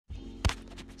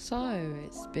So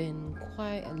it's been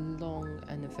quite a long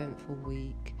and eventful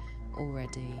week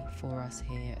already for us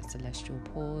here at Celestial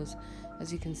Paws.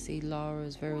 As you can see, Lara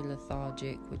is very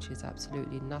lethargic, which is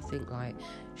absolutely nothing like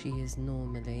she is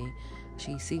normally.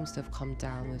 She seems to have come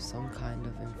down with some kind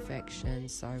of infection,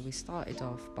 so we started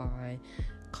off by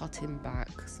cutting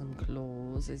back some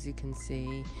claws. As you can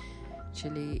see,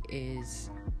 Chili is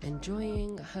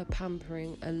enjoying her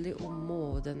pampering a little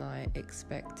more than I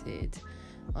expected.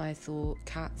 I thought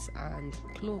cats and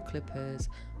claw clippers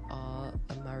are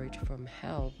a marriage from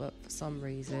hell, but for some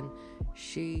reason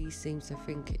she seems to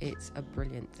think it's a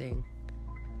brilliant thing.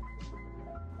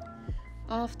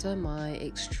 After my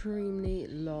extremely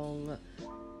long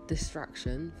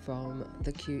distraction from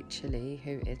the cute Chili,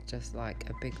 who is just like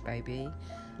a big baby,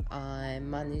 I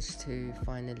managed to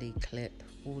finally clip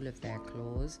all of their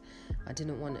claws. I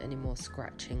didn't want any more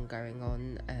scratching going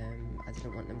on. I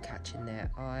didn't want them catching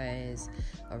their eyes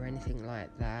or anything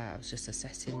like that. I was just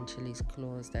assessing Chili's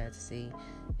claws there to see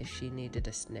if she needed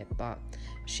a snip, but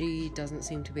she doesn't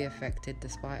seem to be affected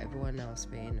despite everyone else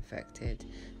being affected,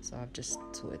 so I've just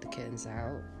sorted the kittens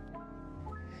out.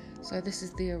 So this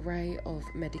is the array of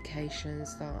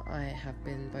medications that I have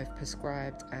been both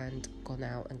prescribed and gone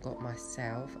out and got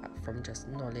myself from just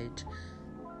knowledge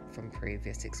from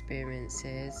previous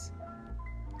experiences.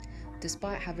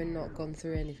 Despite having not gone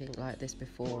through anything like this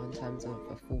before in terms of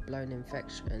a full-blown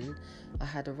infection, I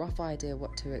had a rough idea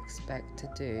what to expect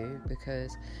to do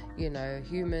because,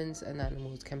 humans and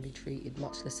animals can be treated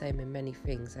much the same in many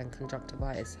things, and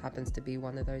conjunctivitis happens to be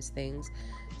one of those things.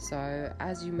 So,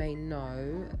 as you may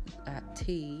know,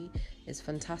 tea is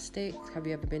fantastic. Have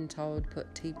you ever been told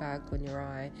put tea bag on your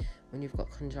eye when you've got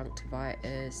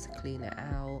conjunctivitis to clean it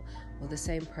out? Well, the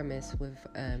same premise with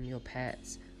your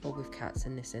pets, or with cats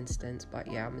in this instance,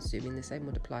 but yeah, I'm assuming the same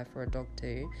would apply for a dog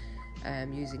too.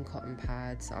 Using cotton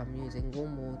pads, I'm using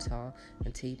warm water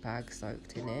and tea bag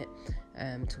soaked in it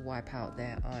to wipe out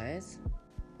their eyes.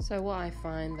 So what I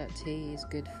find that tea is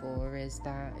good for is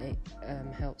that it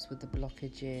helps with the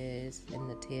blockages in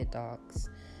the tear ducts.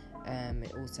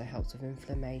 It also helps with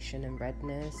inflammation and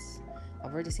redness.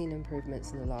 I've already seen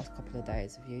improvements in the last couple of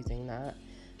days of using that.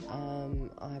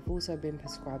 I've also been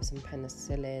prescribed some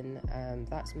penicillin.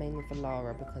 That's mainly for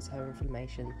Lara because her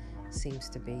inflammation seems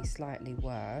to be slightly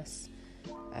worse.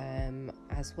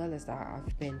 As well as that,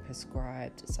 I've been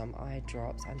prescribed some eye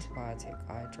drops, antibiotic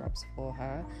eye drops for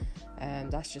her.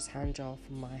 That's just hand gel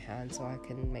from my hand so I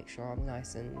can make sure I'm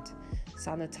nice and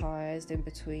sanitized in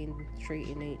between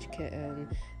treating each kitten.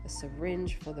 A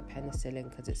syringe for the penicillin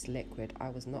because it's liquid. I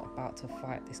was not about to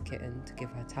fight this kitten to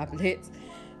give her tablets,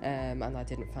 and I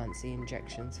didn't fancy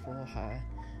injections for her.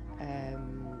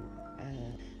 And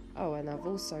I've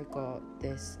also got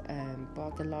this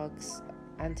Bargalugs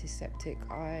antiseptic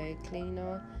eye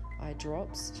cleaner, eye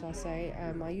drops, shall I say.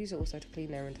 I use it also to clean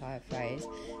their entire face.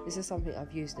 This is something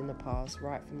I've used in the past,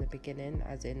 right from the beginning,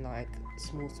 as in like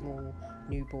small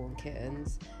newborn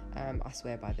kittens. I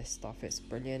swear by this stuff, it's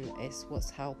brilliant. It's what's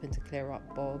helping to clear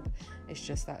up Bob. It's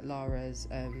just that Lara's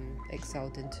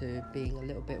excelled into being a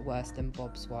little bit worse than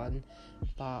Bob's one,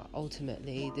 but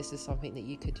ultimately this is something that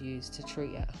you could use to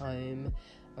treat at home,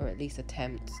 or at least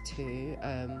attempt to.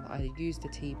 I use the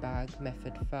tea bag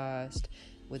method first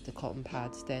with the cotton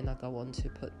pads, then I go on to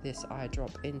put this eye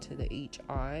drop into each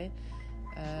eye,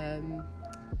 and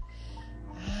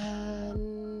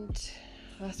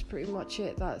that's pretty much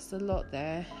it. That's a lot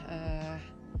there.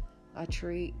 I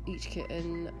treat each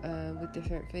kitten with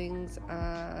different things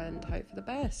and hope for the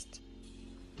best.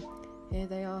 Here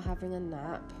they are having a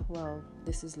nap. Well,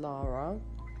 this is Lara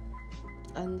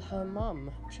and her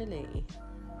mum, Chili.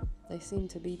 They seem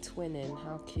to be twinning.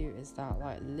 How cute is that?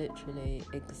 Like literally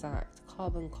exact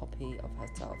carbon copy of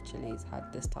herself Chili's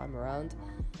had this time around.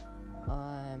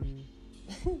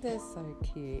 They're so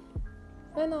cute.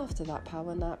 Then after that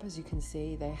power nap, as you can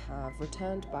see, they have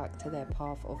returned back to their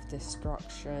path of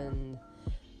destruction.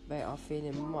 They are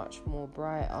feeling much more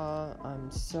brighter. I'm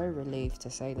so relieved, to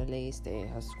say the least. It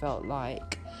has felt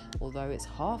like, although it's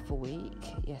half a week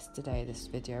yesterday this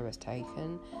video was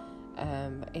taken,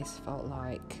 it's felt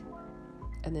like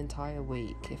an entire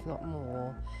week, if not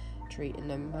more, treating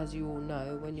them. As you all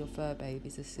know, when your fur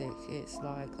babies are sick, it's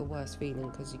like the worst feeling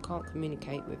because you can't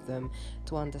communicate with them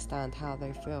to understand how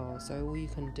they feel. So all you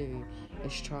can do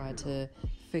is try to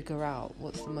figure out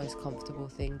what's the most comfortable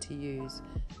thing to use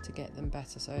to get them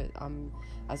better. So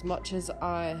as much as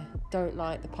I don't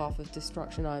like the path of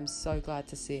destruction, I'm so glad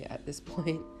to see it at this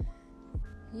point.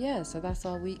 Yeah, so that's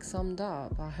our week summed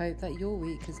up. I hope that your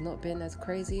week has not been as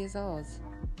crazy as ours.